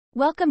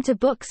Welcome to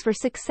Books for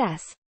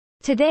Success.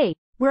 Today,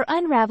 we're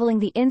unraveling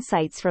the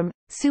insights from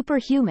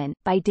Superhuman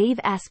by Dave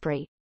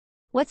Asprey.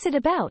 What's it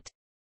about?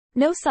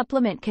 No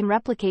supplement can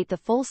replicate the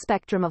full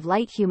spectrum of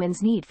light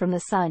humans need from the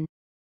sun.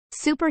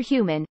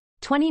 Superhuman,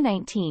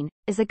 2019,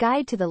 is a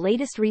guide to the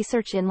latest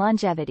research in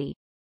longevity.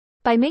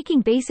 By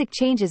making basic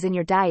changes in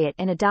your diet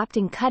and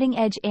adopting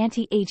cutting-edge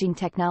anti-aging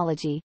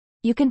technology,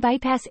 you can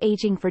bypass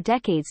aging for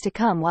decades to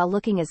come while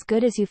looking as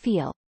good as you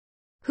feel.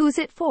 Who's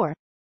it for?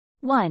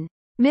 1.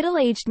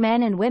 Middle-aged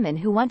men and women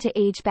who want to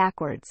age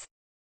backwards.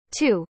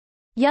 2.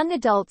 Young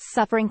adults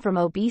suffering from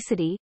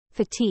obesity,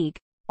 fatigue,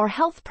 or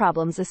health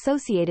problems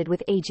associated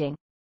with aging.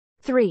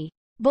 3.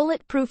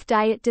 Bulletproof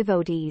diet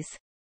devotees.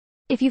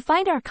 If you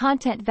find our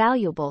content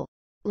valuable,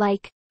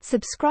 like,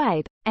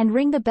 subscribe, and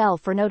ring the bell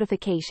for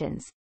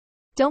notifications.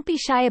 Don't be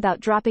shy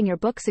about dropping your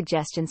book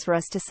suggestions for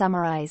us to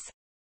summarize.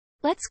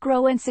 Let's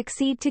grow and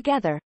succeed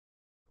together.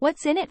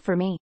 What's in it for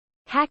me?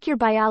 Hack your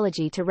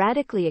biology to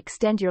radically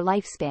extend your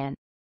lifespan.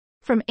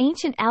 From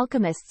ancient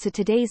alchemists to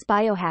today's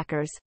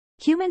biohackers,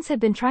 humans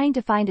have been trying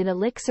to find an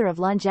elixir of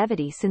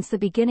longevity since the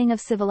beginning of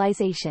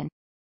civilization.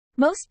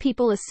 Most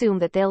people assume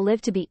that they'll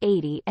live to be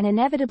 80 and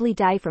inevitably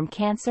die from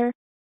cancer,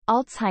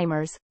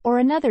 Alzheimer's, or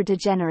another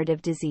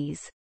degenerative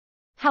disease.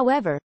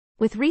 However,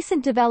 with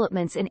recent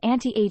developments in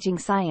anti-aging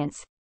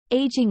science,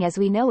 aging as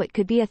we know it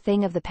could be a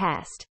thing of the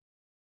past.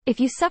 If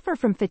you suffer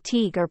from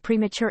fatigue or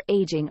premature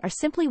aging or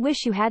simply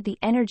wish you had the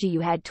energy you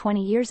had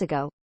 20 years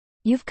ago,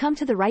 you've come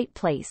to the right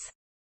place.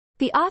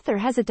 The author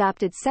has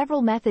adopted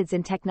several methods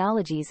and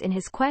technologies in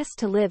his quest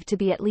to live to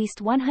be at least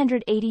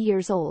 180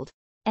 years old,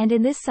 and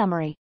in this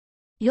summary,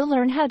 you'll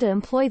learn how to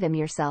employ them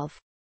yourself.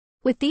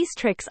 With these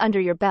tricks under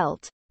your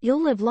belt,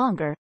 you'll live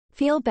longer,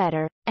 feel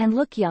better, and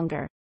look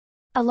younger.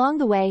 Along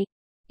the way,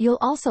 you'll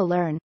also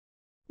learn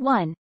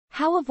 1.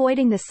 How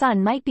avoiding the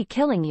sun might be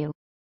killing you.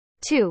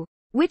 2.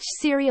 Which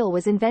cereal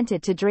was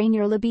invented to drain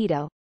your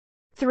libido.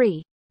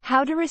 3.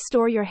 How to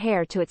restore your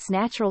hair to its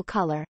natural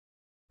color.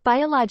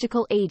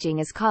 Biological aging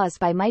is caused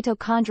by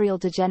mitochondrial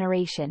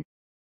degeneration.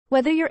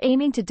 Whether you're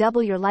aiming to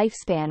double your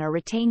lifespan or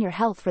retain your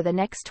health for the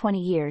next 20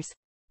 years,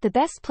 the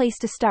best place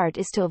to start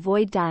is to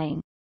avoid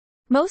dying.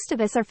 Most of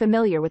us are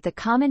familiar with the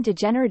common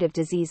degenerative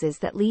diseases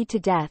that lead to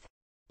death,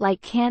 like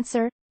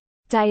cancer,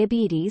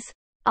 diabetes,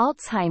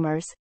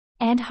 Alzheimer's,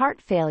 and heart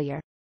failure.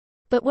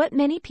 But what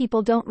many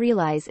people don't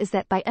realize is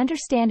that by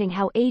understanding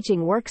how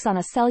aging works on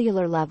a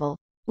cellular level,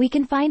 we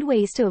can find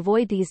ways to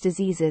avoid these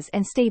diseases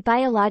and stay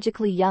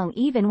biologically young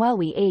even while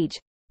we age,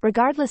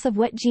 regardless of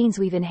what genes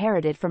we've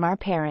inherited from our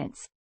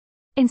parents.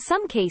 In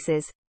some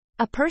cases,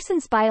 a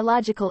person's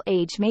biological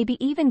age may be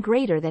even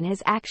greater than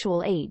his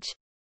actual age.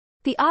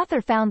 The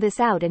author found this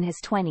out in his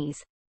 20s,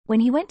 when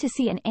he went to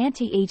see an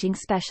anti-aging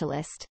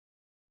specialist.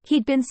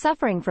 He'd been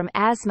suffering from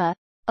asthma,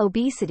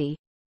 obesity,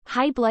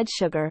 high blood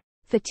sugar,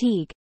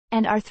 fatigue,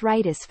 and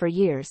arthritis for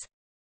years.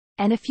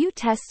 And a few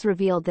tests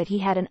revealed that he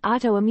had an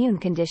autoimmune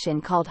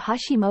condition called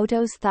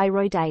Hashimoto's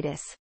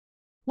thyroiditis.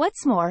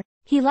 What's more,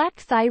 he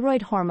lacked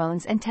thyroid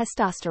hormones and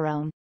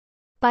testosterone.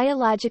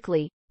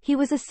 Biologically, he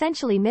was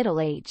essentially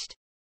middle-aged.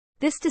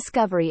 This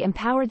discovery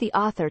empowered the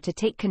author to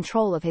take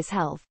control of his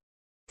health.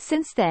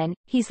 Since then,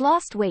 he's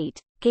lost weight,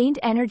 gained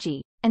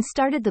energy, and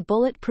started the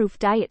bulletproof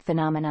diet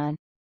phenomenon.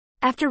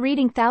 After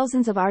reading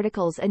thousands of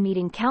articles and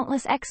meeting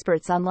countless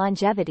experts on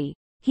longevity,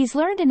 he's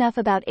learned enough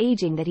about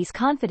aging that he's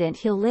confident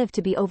he'll live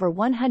to be over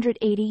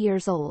 180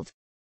 years old.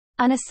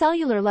 On a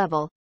cellular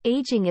level,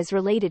 aging is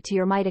related to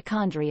your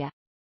mitochondria.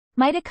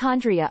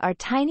 Mitochondria are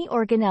tiny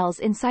organelles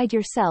inside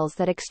your cells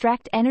that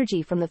extract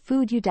energy from the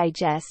food you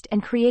digest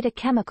and create a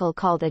chemical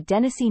called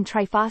adenosine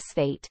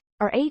triphosphate,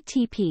 or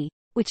ATP,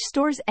 which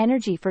stores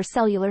energy for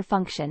cellular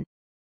function.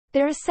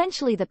 They're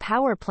essentially the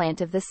power plant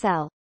of the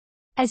cell.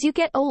 As you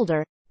get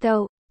older,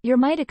 though, your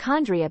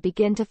mitochondria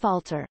begin to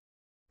falter.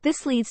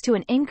 This leads to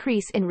an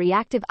increase in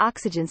reactive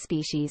oxygen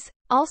species,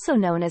 also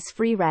known as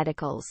free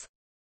radicals.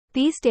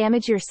 These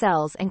damage your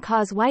cells and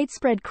cause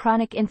widespread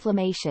chronic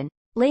inflammation,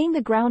 laying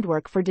the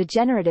groundwork for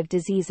degenerative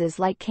diseases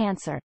like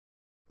cancer.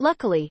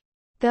 Luckily,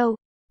 though,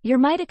 your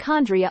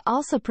mitochondria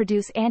also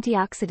produce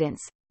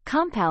antioxidants,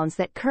 compounds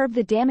that curb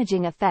the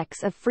damaging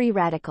effects of free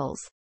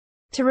radicals.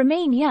 To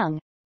remain young,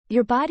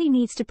 your body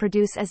needs to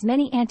produce as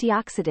many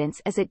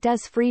antioxidants as it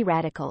does free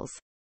radicals.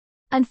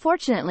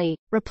 Unfortunately,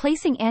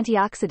 replacing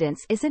antioxidants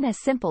isn't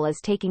as simple as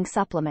taking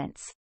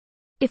supplements.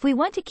 If we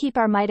want to keep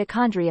our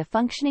mitochondria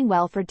functioning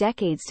well for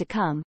decades to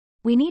come,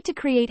 we need to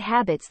create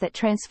habits that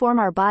transform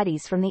our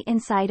bodies from the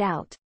inside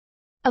out.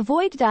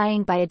 Avoid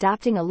dying by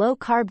adopting a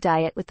low-carb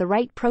diet with the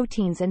right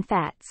proteins and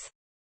fats.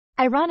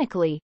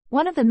 Ironically,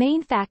 one of the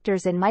main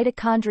factors in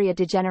mitochondria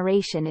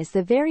degeneration is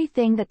the very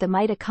thing that the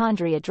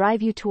mitochondria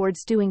drive you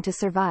towards doing to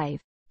survive: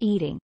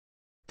 eating.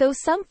 Though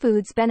some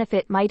foods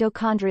benefit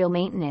mitochondrial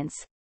maintenance,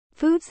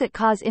 foods that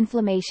cause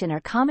inflammation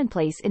are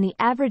commonplace in the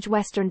average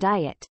Western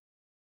diet.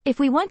 If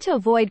we want to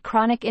avoid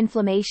chronic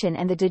inflammation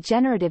and the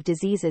degenerative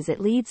diseases it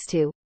leads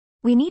to,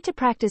 we need to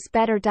practice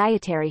better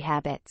dietary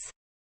habits.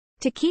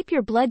 To keep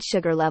your blood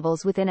sugar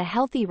levels within a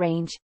healthy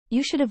range,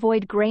 you should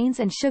avoid grains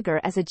and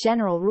sugar as a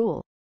general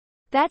rule.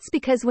 That's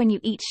because when you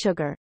eat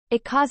sugar,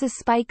 it causes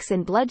spikes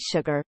in blood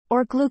sugar,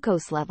 or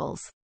glucose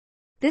levels.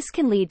 This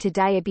can lead to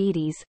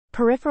diabetes,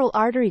 peripheral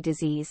artery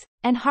disease,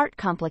 and heart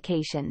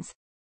complications.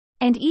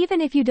 And even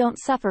if you don't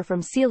suffer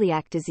from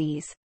celiac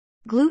disease,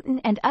 gluten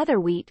and other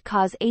wheat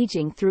cause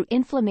aging through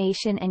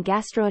inflammation and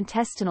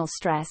gastrointestinal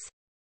stress.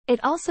 It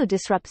also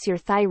disrupts your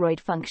thyroid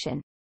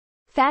function.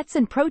 Fats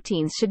and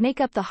proteins should make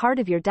up the heart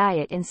of your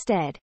diet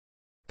instead.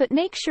 But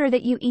make sure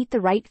that you eat the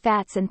right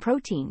fats and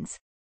proteins.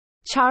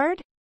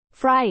 Charred,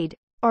 fried,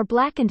 or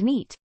blackened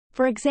meat,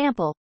 for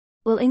example,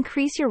 will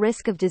increase your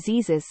risk of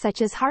diseases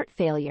such as heart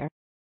failure.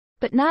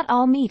 But not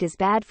all meat is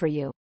bad for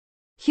you.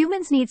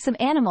 Humans need some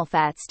animal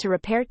fats to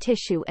repair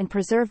tissue and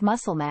preserve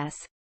muscle mass.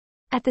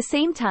 At the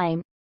same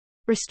time,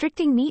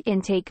 restricting meat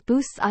intake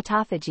boosts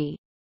autophagy,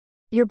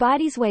 your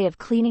body's way of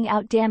cleaning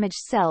out damaged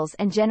cells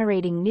and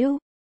generating new,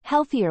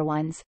 healthier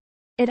ones.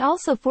 It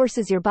also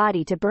forces your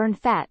body to burn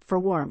fat for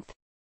warmth.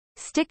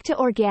 Stick to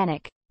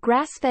organic,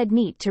 grass-fed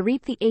meat to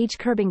reap the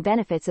age-curbing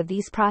benefits of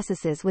these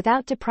processes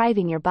without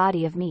depriving your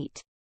body of meat.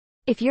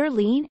 If you're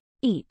lean,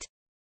 eat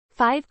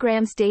 5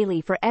 grams daily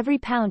for every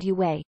pound you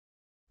weigh.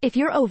 If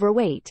you're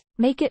overweight,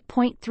 make it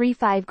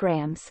 0.35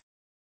 grams.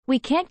 We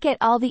can't get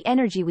all the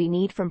energy we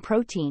need from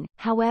protein,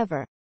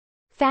 however.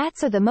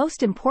 Fats are the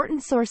most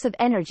important source of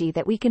energy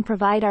that we can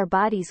provide our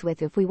bodies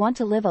with if we want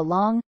to live a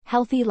long,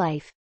 healthy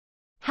life.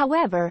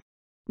 However,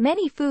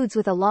 many foods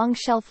with a long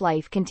shelf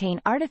life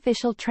contain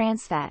artificial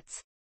trans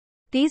fats.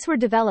 These were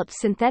developed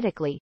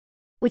synthetically,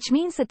 which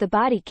means that the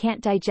body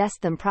can't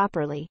digest them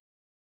properly.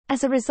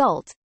 As a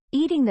result,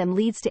 eating them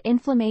leads to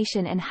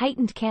inflammation and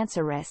heightened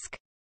cancer risk.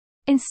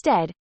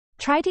 Instead,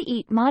 try to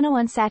eat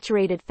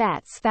monounsaturated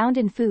fats found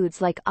in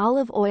foods like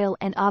olive oil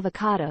and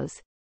avocados,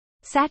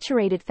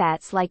 saturated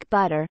fats like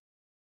butter,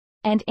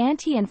 and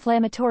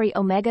anti-inflammatory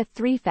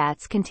omega-3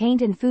 fats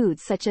contained in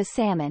foods such as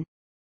salmon.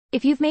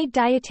 If you've made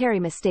dietary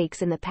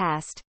mistakes in the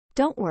past,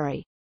 don't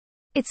worry.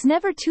 It's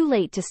never too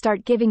late to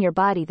start giving your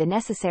body the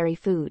necessary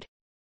food.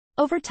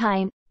 Over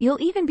time,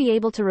 you'll even be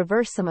able to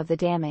reverse some of the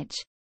damage.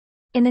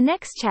 In the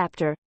next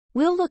chapter,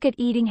 we'll look at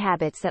eating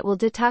habits that will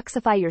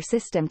detoxify your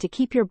system to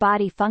keep your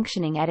body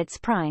functioning at its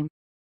prime.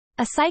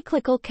 A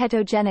cyclical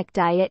ketogenic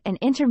diet and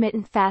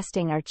intermittent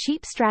fasting are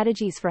cheap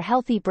strategies for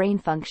healthy brain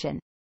function.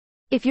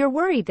 If you're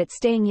worried that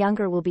staying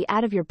younger will be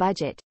out of your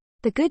budget,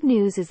 the good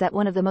news is that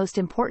one of the most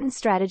important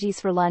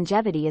strategies for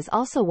longevity is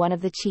also one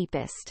of the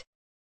cheapest.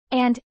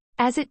 And,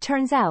 as it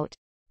turns out,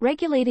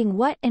 regulating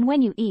what and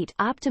when you eat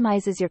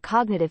optimizes your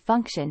cognitive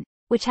function,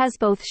 which has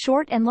both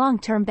short and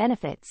long-term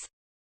benefits.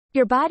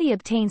 Your body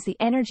obtains the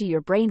energy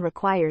your brain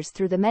requires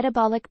through the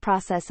metabolic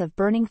process of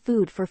burning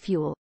food for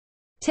fuel.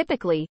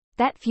 Typically,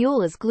 that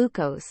fuel is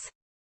glucose.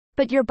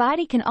 But your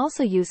body can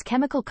also use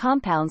chemical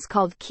compounds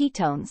called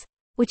ketones,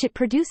 which it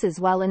produces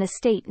while in a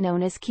state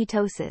known as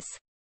ketosis.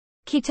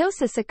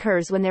 Ketosis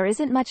occurs when there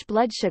isn't much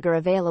blood sugar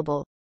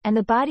available, and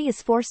the body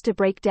is forced to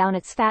break down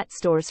its fat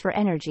stores for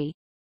energy.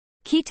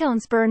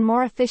 Ketones burn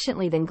more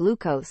efficiently than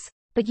glucose,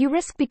 but you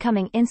risk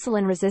becoming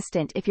insulin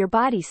resistant if your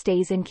body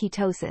stays in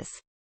ketosis.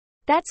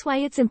 That's why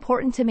it's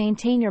important to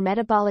maintain your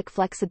metabolic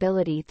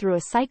flexibility through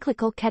a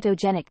cyclical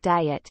ketogenic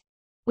diet,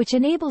 which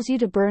enables you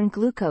to burn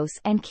glucose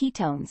and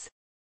ketones.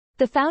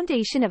 The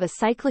foundation of a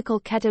cyclical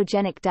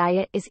ketogenic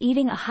diet is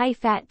eating a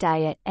high-fat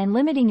diet and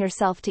limiting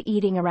yourself to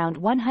eating around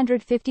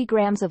 150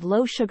 grams of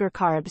low-sugar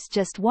carbs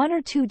just 1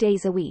 or 2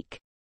 days a week.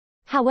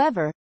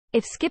 However,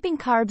 if skipping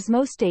carbs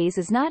most days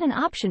is not an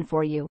option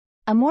for you,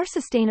 a more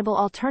sustainable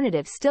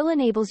alternative still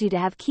enables you to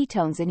have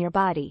ketones in your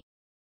body.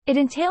 It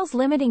entails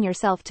limiting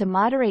yourself to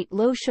moderate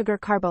low-sugar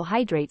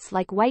carbohydrates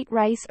like white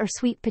rice or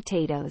sweet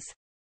potatoes.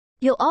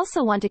 You'll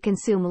also want to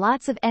consume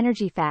lots of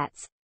energy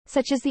fats,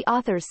 such as the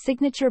author's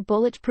signature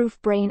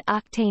Bulletproof Brain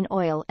Octane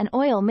Oil, an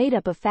oil made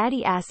up of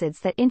fatty acids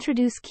that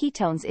introduce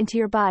ketones into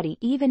your body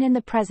even in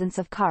the presence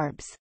of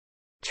carbs.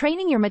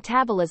 Training your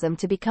metabolism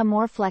to become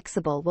more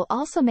flexible will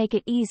also make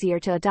it easier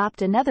to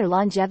adopt another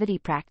longevity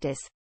practice,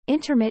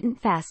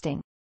 intermittent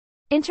fasting.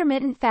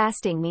 Intermittent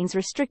fasting means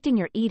restricting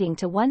your eating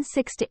to one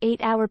 6 to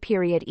 8 hour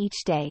period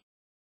each day.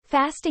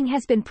 Fasting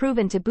has been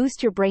proven to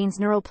boost your brain's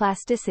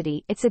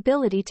neuroplasticity, its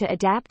ability to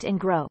adapt and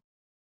grow.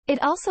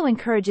 It also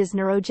encourages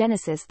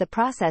neurogenesis, the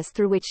process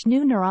through which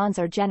new neurons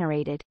are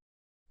generated.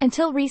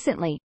 Until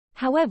recently,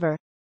 however,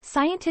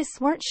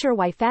 scientists weren't sure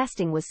why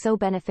fasting was so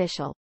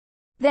beneficial.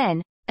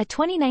 Then, a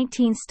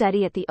 2019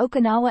 study at the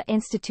Okinawa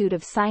Institute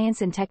of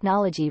Science and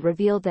Technology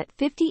revealed that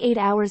 58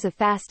 hours of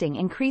fasting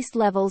increased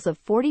levels of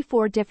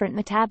 44 different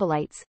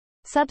metabolites,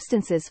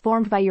 substances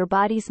formed by your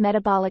body's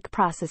metabolic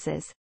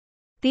processes.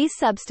 These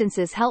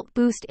substances help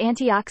boost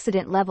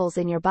antioxidant levels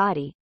in your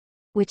body,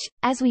 which,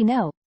 as we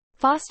know,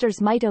 fosters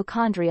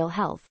mitochondrial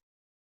health.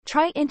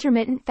 Try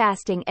intermittent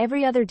fasting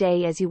every other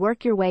day as you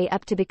work your way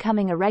up to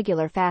becoming a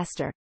regular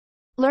faster.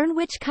 Learn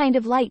which kind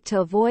of light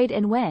to avoid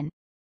and when.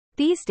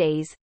 These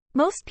days,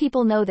 most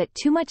people know that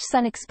too much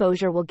sun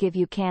exposure will give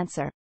you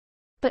cancer.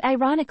 But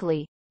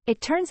ironically,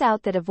 it turns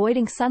out that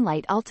avoiding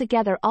sunlight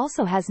altogether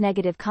also has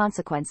negative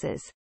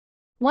consequences.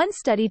 One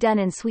study done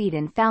in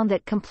Sweden found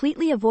that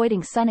completely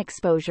avoiding sun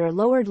exposure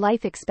lowered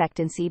life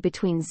expectancy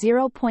between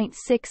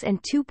 0.6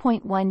 and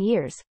 2.1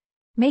 years,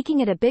 making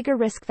it a bigger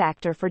risk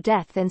factor for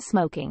death than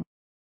smoking.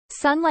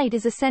 Sunlight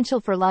is essential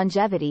for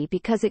longevity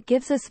because it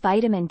gives us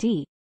vitamin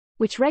D,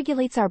 which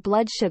regulates our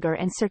blood sugar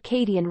and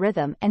circadian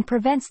rhythm and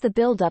prevents the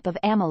buildup of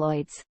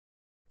amyloids.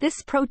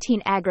 This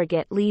protein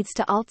aggregate leads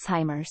to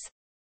Alzheimer's.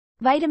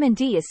 Vitamin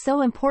D is so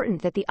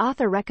important that the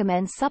author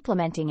recommends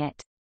supplementing it.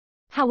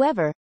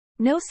 However,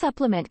 no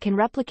supplement can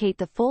replicate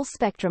the full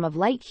spectrum of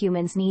light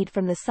humans need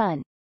from the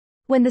sun.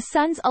 When the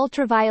sun's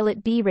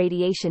ultraviolet B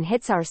radiation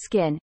hits our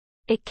skin,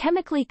 it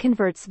chemically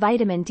converts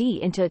vitamin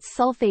D into its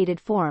sulfated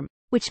form,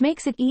 which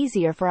makes it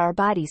easier for our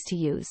bodies to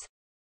use.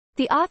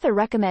 The author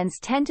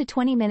recommends 10 to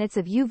 20 minutes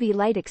of UV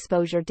light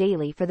exposure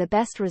daily for the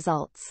best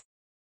results.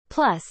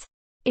 Plus,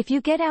 if you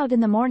get out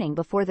in the morning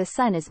before the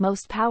sun is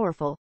most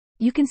powerful,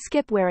 you can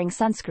skip wearing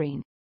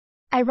sunscreen.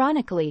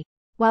 Ironically,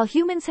 while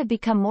humans have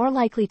become more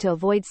likely to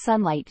avoid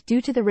sunlight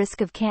due to the risk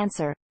of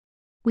cancer,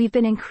 we've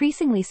been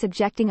increasingly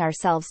subjecting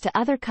ourselves to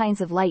other kinds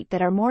of light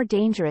that are more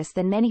dangerous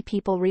than many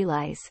people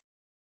realize.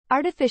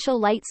 Artificial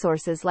light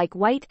sources like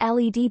white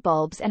LED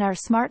bulbs and our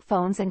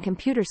smartphones and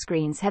computer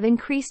screens have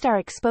increased our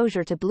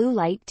exposure to blue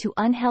light to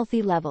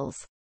unhealthy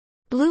levels.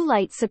 Blue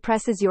light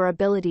suppresses your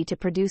ability to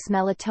produce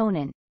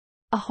melatonin,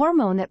 a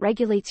hormone that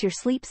regulates your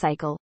sleep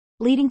cycle,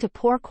 leading to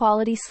poor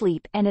quality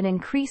sleep and an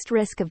increased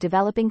risk of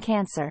developing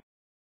cancer.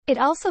 It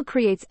also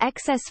creates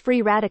excess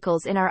free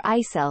radicals in our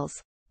eye cells,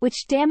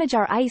 which damage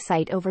our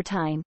eyesight over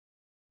time.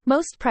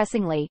 Most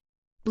pressingly,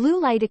 blue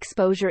light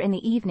exposure in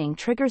the evening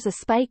triggers a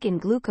spike in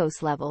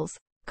glucose levels,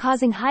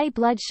 causing high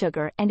blood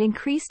sugar and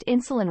increased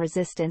insulin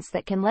resistance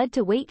that can lead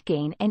to weight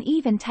gain and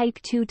even type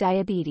 2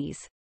 diabetes.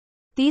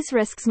 These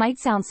risks might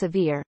sound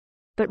severe,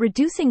 but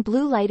reducing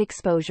blue light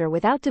exposure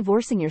without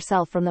divorcing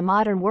yourself from the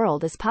modern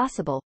world is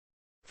possible.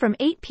 From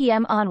 8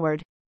 p.m.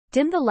 onward,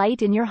 dim the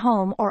light in your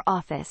home or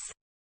office.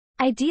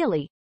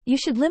 Ideally, you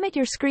should limit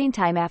your screen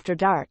time after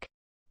dark,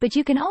 but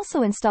you can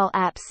also install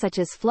apps such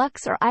as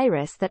Flux or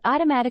Iris that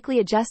automatically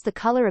adjust the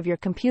color of your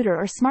computer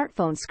or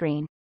smartphone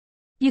screen.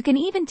 You can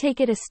even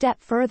take it a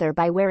step further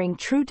by wearing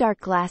true dark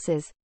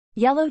glasses,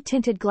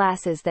 yellow-tinted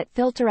glasses that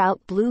filter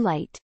out blue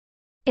light.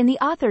 In the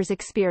author's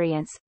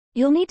experience,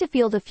 you'll need to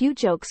field a few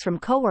jokes from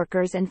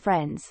coworkers and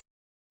friends,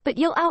 but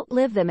you'll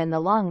outlive them in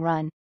the long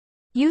run.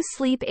 Use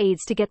sleep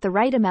aids to get the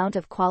right amount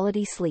of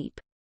quality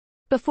sleep.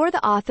 Before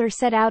the author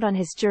set out on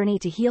his journey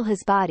to heal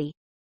his body,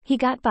 he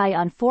got by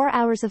on 4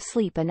 hours of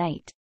sleep a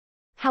night.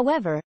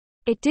 However,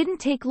 it didn't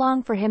take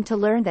long for him to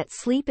learn that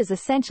sleep is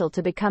essential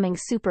to becoming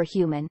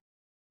superhuman.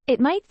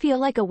 It might feel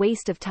like a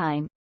waste of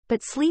time,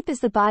 but sleep is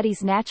the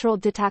body's natural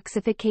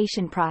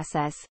detoxification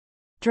process,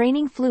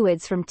 draining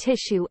fluids from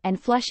tissue and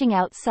flushing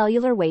out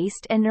cellular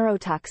waste and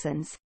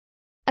neurotoxins.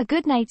 A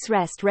good night's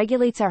rest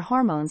regulates our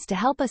hormones to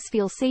help us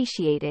feel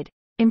satiated,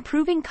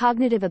 improving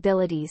cognitive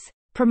abilities,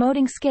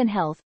 promoting skin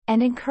health,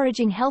 and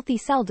encouraging healthy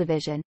cell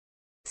division.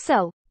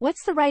 So,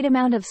 what's the right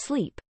amount of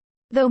sleep?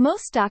 Though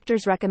most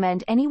doctors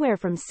recommend anywhere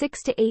from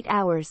 6 to 8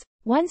 hours,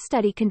 one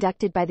study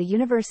conducted by the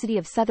University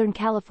of Southern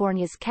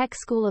California's Keck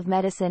School of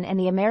Medicine and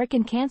the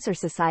American Cancer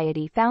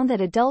Society found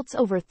that adults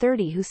over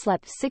 30 who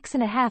slept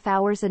 6.5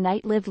 hours a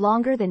night lived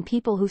longer than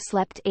people who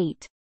slept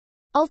 8.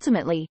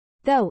 Ultimately,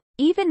 though,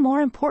 even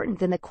more important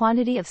than the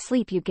quantity of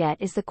sleep you get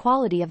is the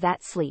quality of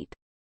that sleep.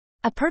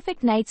 A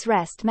perfect night's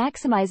rest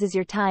maximizes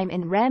your time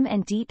in REM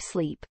and deep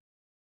sleep.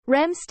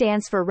 REM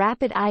stands for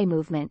rapid eye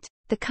movement,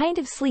 the kind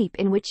of sleep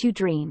in which you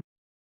dream.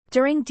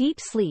 During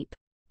deep sleep,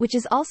 which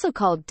is also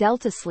called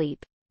delta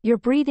sleep, your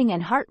breathing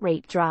and heart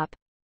rate drop,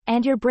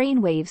 and your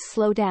brain waves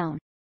slow down.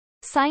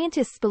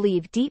 Scientists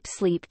believe deep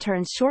sleep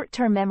turns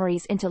short-term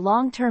memories into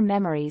long-term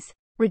memories,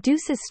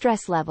 reduces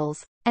stress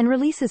levels, and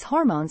releases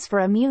hormones for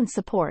immune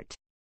support.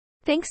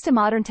 Thanks to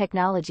modern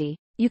technology,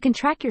 you can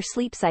track your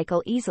sleep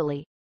cycle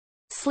easily.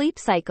 Sleep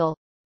Cycle,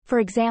 for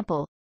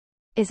example,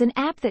 is an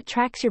app that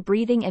tracks your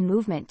breathing and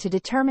movement to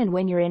determine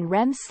when you're in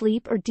REM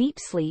sleep or deep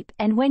sleep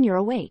and when you're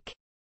awake.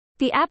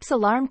 The app's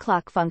alarm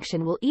clock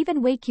function will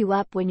even wake you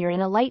up when you're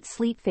in a light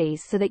sleep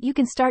phase so that you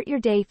can start your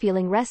day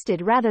feeling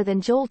rested rather than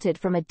jolted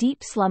from a deep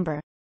slumber.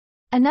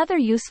 Another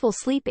useful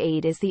sleep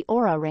aid is the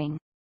Oura Ring.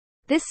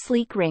 This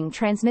sleek ring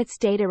transmits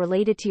data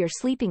related to your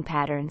sleeping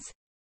patterns,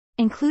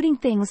 including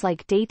things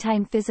like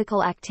daytime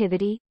physical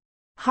activity,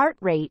 heart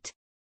rate,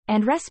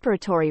 and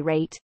respiratory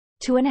rate,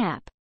 to an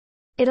app.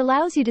 It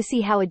allows you to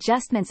see how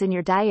adjustments in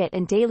your diet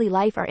and daily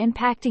life are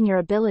impacting your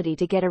ability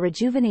to get a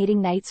rejuvenating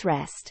night's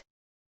rest.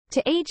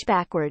 To age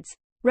backwards,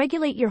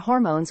 regulate your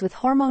hormones with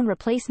hormone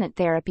replacement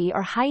therapy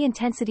or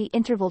high-intensity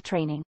interval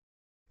training.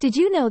 Did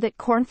you know that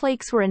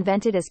cornflakes were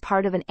invented as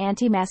part of an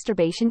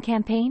anti-masturbation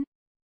campaign?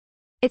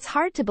 It's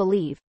hard to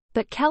believe,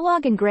 but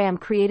Kellogg and Graham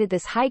created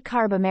this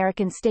high-carb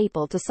American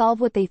staple to solve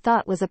what they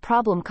thought was a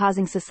problem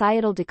causing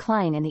societal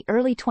decline in the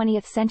early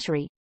 20th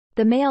century,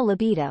 the male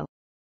libido.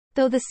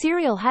 Though the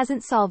cereal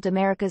hasn't solved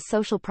America's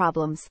social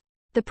problems,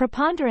 the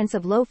preponderance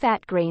of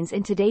low-fat grains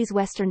in today's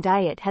Western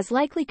diet has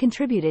likely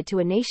contributed to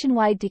a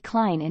nationwide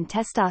decline in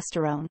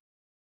testosterone.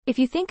 If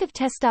you think of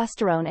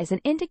testosterone as an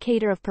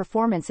indicator of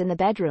performance in the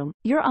bedroom,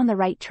 you're on the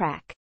right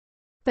track.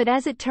 But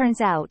as it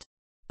turns out,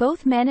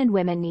 both men and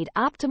women need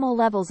optimal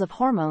levels of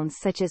hormones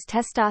such as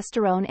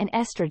testosterone and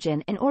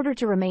estrogen in order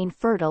to remain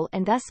fertile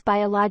and thus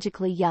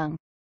biologically young.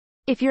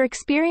 If you're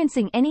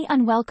experiencing any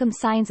unwelcome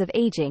signs of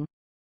aging,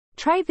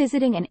 try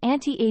visiting an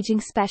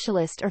anti-aging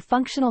specialist or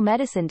functional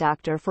medicine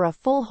doctor for a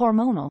full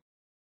hormonal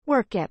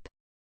workup.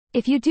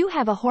 If you do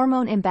have a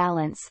hormone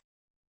imbalance,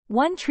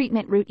 one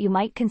treatment route you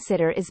might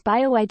consider is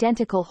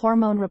bioidentical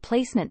hormone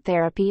replacement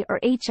therapy or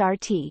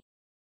HRT.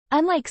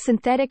 Unlike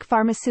synthetic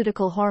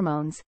pharmaceutical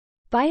hormones,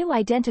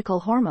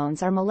 bioidentical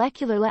hormones are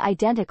molecularly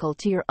identical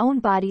to your own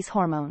body's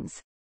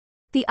hormones.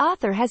 The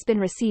author has been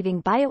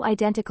receiving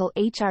bioidentical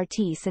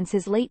HRT since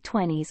his late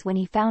 20s when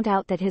he found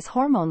out that his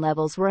hormone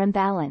levels were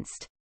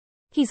imbalanced.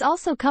 He's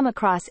also come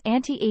across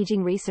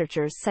anti-aging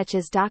researchers such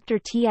as Dr.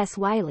 T.S.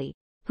 Wiley,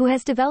 who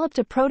has developed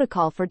a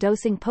protocol for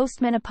dosing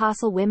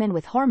postmenopausal women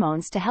with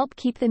hormones to help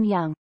keep them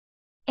young.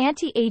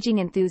 Anti-aging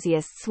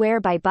enthusiasts swear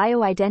by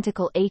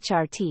bioidentical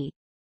HRT,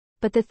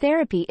 but the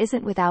therapy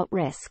isn't without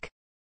risk.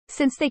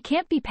 Since they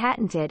can't be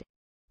patented,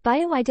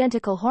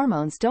 bioidentical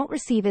hormones don't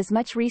receive as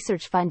much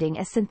research funding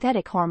as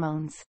synthetic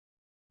hormones.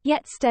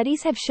 Yet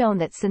studies have shown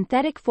that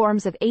synthetic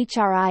forms of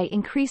HRI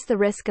increase the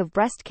risk of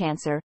breast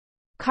cancer,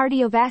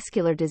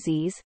 cardiovascular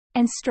disease,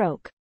 and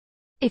stroke.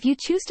 If you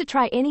choose to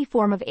try any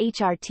form of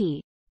HRT,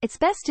 it's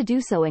best to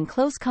do so in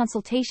close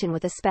consultation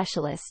with a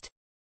specialist.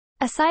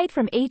 Aside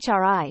from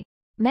HRI,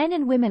 men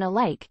and women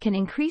alike can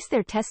increase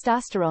their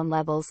testosterone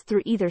levels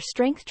through either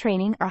strength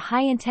training or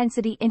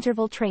high-intensity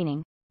interval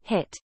training,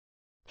 HIIT.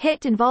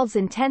 HIIT involves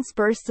intense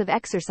bursts of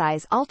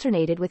exercise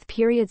alternated with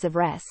periods of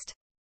rest.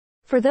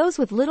 For those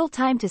with little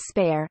time to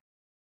spare,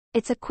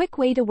 it's a quick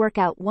way to work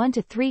out 1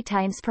 to 3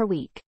 times per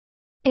week.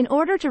 In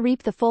order to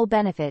reap the full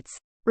benefits,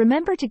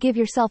 remember to give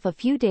yourself a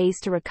few days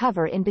to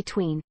recover in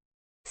between.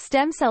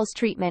 Stem cells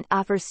treatment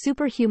offers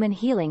superhuman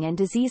healing and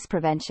disease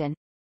prevention.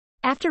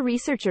 After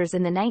researchers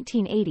in the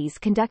 1980s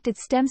conducted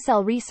stem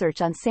cell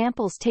research on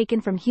samples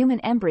taken from human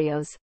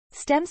embryos,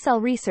 stem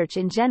cell research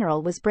in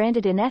general was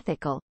branded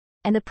unethical,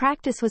 and the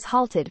practice was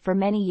halted for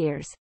many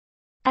years.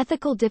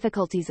 Ethical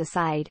difficulties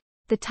aside,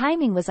 the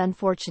timing was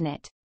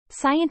unfortunate.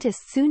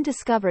 Scientists soon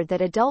discovered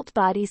that adult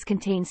bodies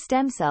contain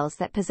stem cells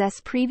that possess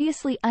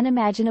previously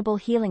unimaginable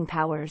healing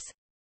powers.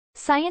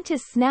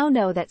 Scientists now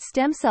know that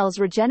stem cells'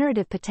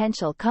 regenerative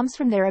potential comes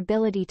from their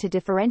ability to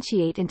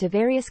differentiate into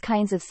various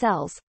kinds of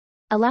cells,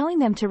 allowing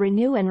them to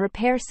renew and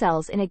repair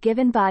cells in a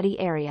given body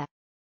area.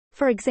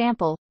 For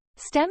example,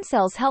 stem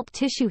cells help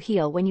tissue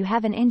heal when you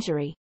have an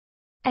injury.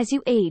 As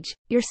you age,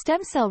 your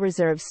stem cell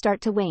reserves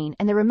start to wane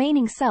and the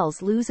remaining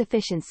cells lose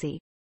efficiency.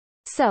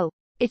 So,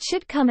 it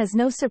should come as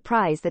no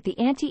surprise that the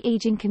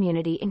anti-aging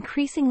community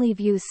increasingly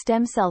views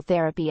stem cell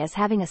therapy as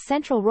having a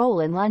central role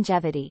in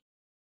longevity.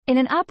 In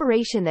an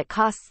operation that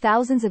costs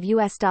thousands of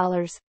US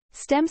dollars,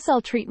 stem cell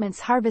treatments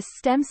harvest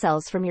stem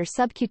cells from your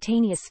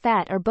subcutaneous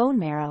fat or bone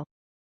marrow,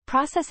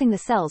 processing the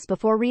cells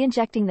before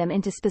re-injecting them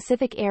into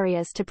specific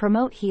areas to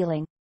promote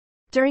healing.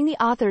 During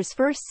the author's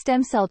first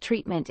stem cell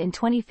treatment in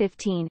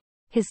 2015,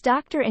 his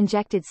doctor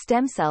injected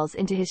stem cells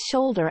into his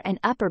shoulder and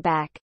upper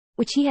back,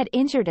 which he had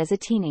injured as a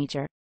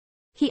teenager.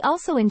 He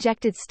also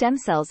injected stem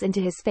cells into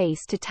his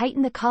face to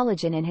tighten the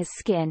collagen in his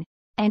skin,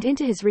 and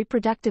into his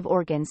reproductive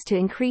organs to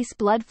increase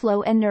blood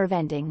flow and nerve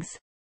endings.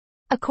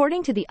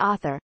 According to the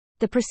author,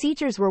 the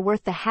procedures were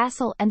worth the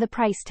hassle and the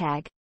price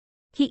tag.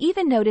 He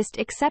even noticed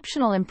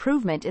exceptional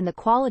improvement in the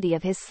quality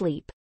of his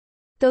sleep.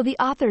 Though the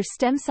author's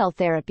stem cell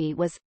therapy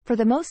was, for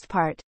the most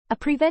part, a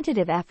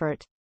preventative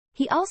effort,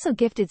 he also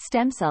gifted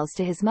stem cells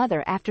to his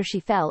mother after she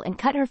fell and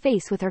cut her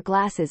face with her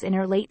glasses in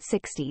her late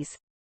 60s.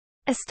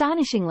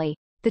 Astonishingly,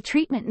 the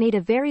treatment made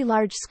a very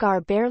large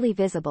scar barely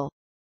visible.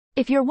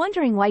 If you're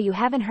wondering why you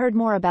haven't heard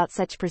more about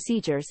such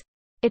procedures,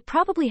 it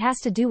probably has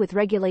to do with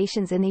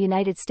regulations in the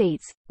United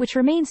States, which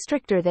remain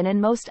stricter than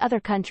in most other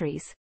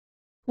countries.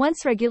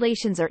 Once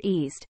regulations are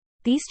eased,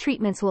 these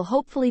treatments will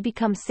hopefully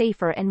become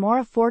safer and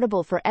more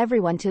affordable for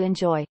everyone to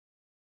enjoy.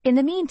 In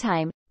the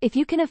meantime, if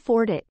you can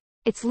afford it,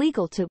 it's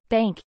legal to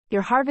bank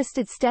your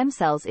harvested stem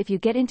cells if you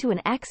get into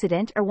an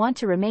accident or want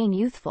to remain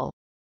youthful.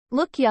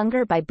 Look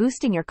younger by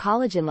boosting your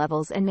collagen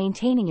levels and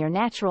maintaining your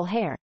natural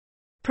hair.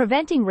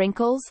 Preventing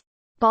wrinkles,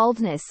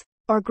 baldness,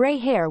 or gray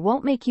hair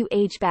won't make you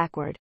age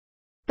backward.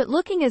 But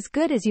looking as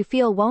good as you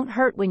feel won't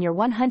hurt when you're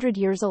 100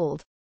 years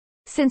old.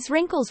 Since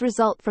wrinkles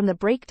result from the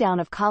breakdown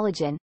of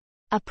collagen,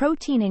 a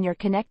protein in your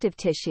connective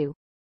tissue,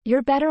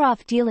 you're better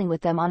off dealing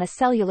with them on a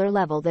cellular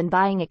level than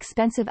buying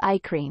expensive eye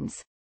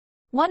creams.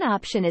 One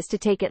option is to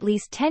take at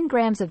least 10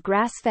 grams of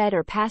grass-fed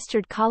or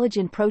pastured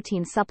collagen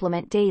protein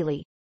supplement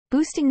daily,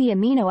 boosting the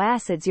amino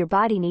acids your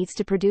body needs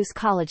to produce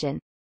collagen.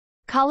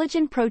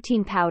 Collagen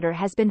protein powder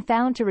has been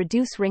found to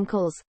reduce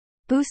wrinkles,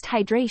 boost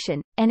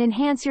hydration, and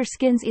enhance your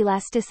skin's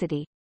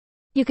elasticity.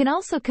 You can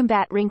also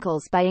combat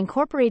wrinkles by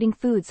incorporating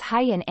foods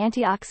high in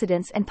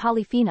antioxidants and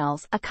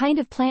polyphenols, a kind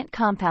of plant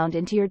compound,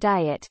 into your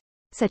diet,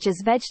 such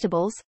as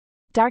vegetables,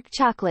 dark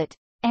chocolate,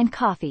 and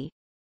coffee.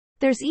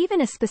 There's even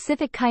a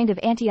specific kind of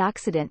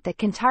antioxidant that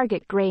can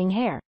target graying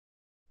hair.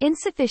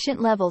 Insufficient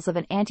levels of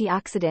an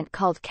antioxidant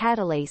called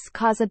catalase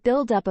cause a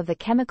buildup of the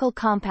chemical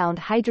compound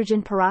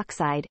hydrogen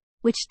peroxide,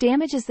 which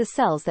damages the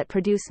cells that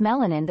produce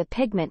melanin, the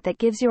pigment that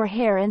gives your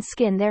hair and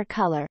skin their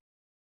color.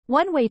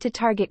 One way to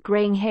target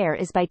graying hair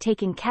is by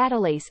taking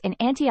catalase in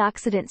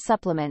antioxidant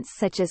supplements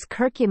such as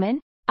curcumin,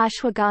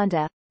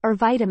 ashwagandha, or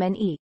vitamin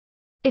E.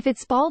 If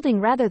it's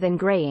balding rather than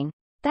graying,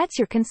 that's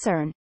your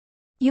concern.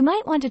 You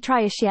might want to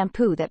try a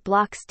shampoo that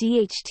blocks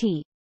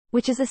DHT,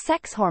 which is a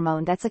sex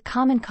hormone that's a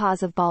common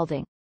cause of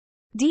balding.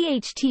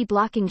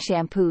 DHT-blocking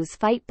shampoos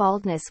fight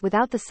baldness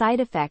without the side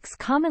effects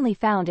commonly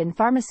found in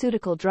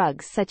pharmaceutical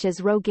drugs such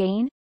as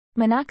Rogaine,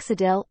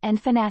 minoxidil,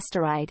 and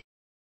finasteride.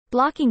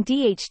 Blocking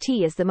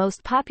DHT is the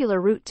most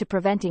popular route to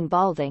preventing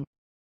balding.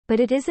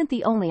 But it isn't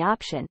the only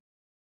option.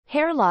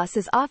 Hair loss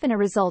is often a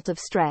result of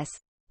stress,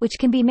 which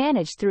can be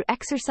managed through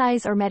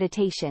exercise or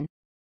meditation.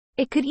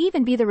 It could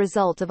even be the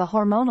result of a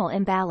hormonal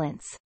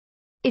imbalance.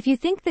 If you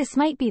think this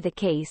might be the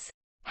case,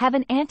 have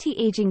an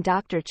anti-aging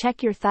doctor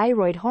check your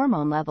thyroid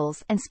hormone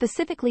levels and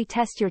specifically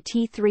test your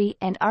T3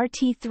 and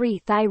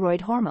RT3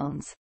 thyroid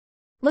hormones.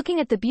 Looking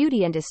at the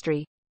beauty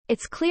industry,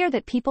 it's clear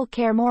that people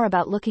care more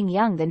about looking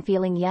young than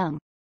feeling young.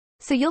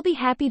 So you'll be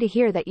happy to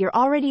hear that you're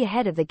already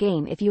ahead of the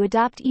game if you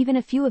adopt even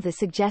a few of the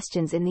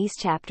suggestions in these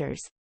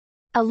chapters.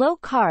 A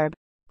low-carb,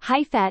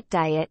 high-fat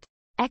diet,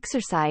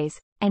 exercise,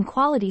 and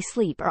quality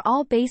sleep are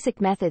all basic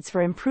methods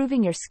for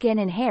improving your skin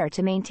and hair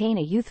to maintain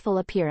a youthful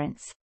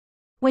appearance.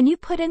 When you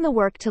put in the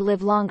work to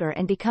live longer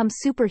and become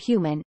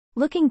superhuman,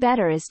 looking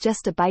better is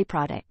just a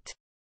byproduct.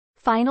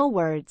 Final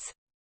words.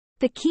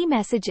 The key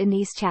message in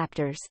these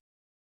chapters.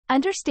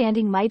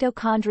 Understanding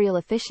mitochondrial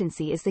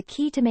efficiency is the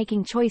key to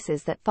making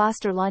choices that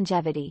foster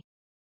longevity.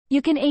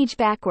 You can age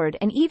backward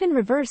and even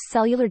reverse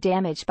cellular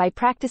damage by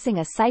practicing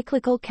a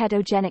cyclical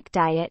ketogenic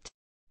diet,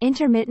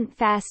 intermittent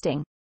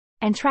fasting,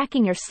 and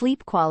tracking your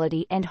sleep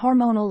quality and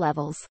hormonal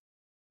levels.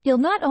 You'll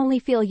not only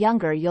feel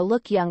younger, you'll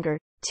look younger,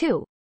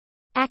 too.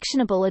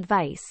 Actionable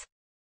advice.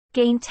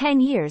 Gain 10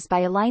 years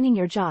by aligning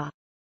your jaw.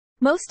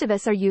 Most of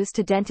us are used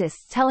to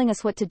dentists telling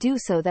us what to do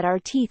so that our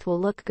teeth will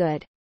look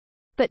good.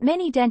 But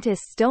many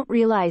dentists don't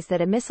realize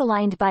that a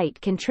misaligned bite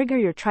can trigger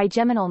your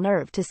trigeminal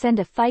nerve to send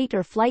a fight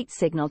or flight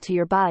signal to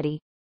your body,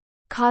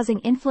 causing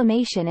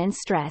inflammation and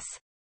stress.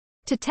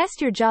 To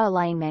test your jaw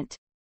alignment,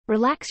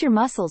 relax your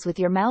muscles with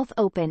your mouth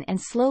open and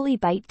slowly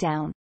bite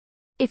down.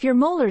 If your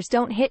molars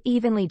don't hit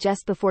evenly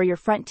just before your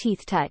front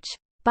teeth touch,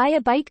 buy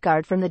a bite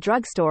guard from the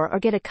drugstore or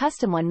get a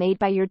custom one made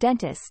by your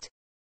dentist.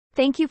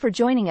 Thank you for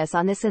joining us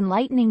on this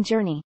enlightening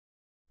journey.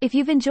 If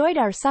you've enjoyed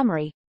our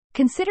summary,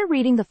 consider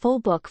reading the full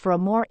book for a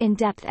more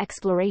in-depth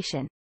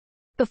exploration.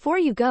 Before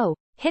you go,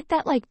 hit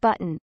that like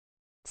button,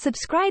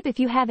 subscribe if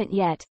you haven't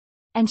yet,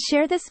 and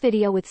share this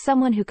video with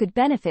someone who could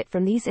benefit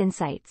from these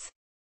insights.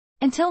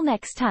 Until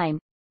next time,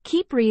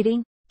 keep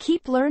reading,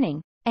 keep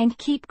learning, and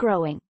keep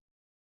growing.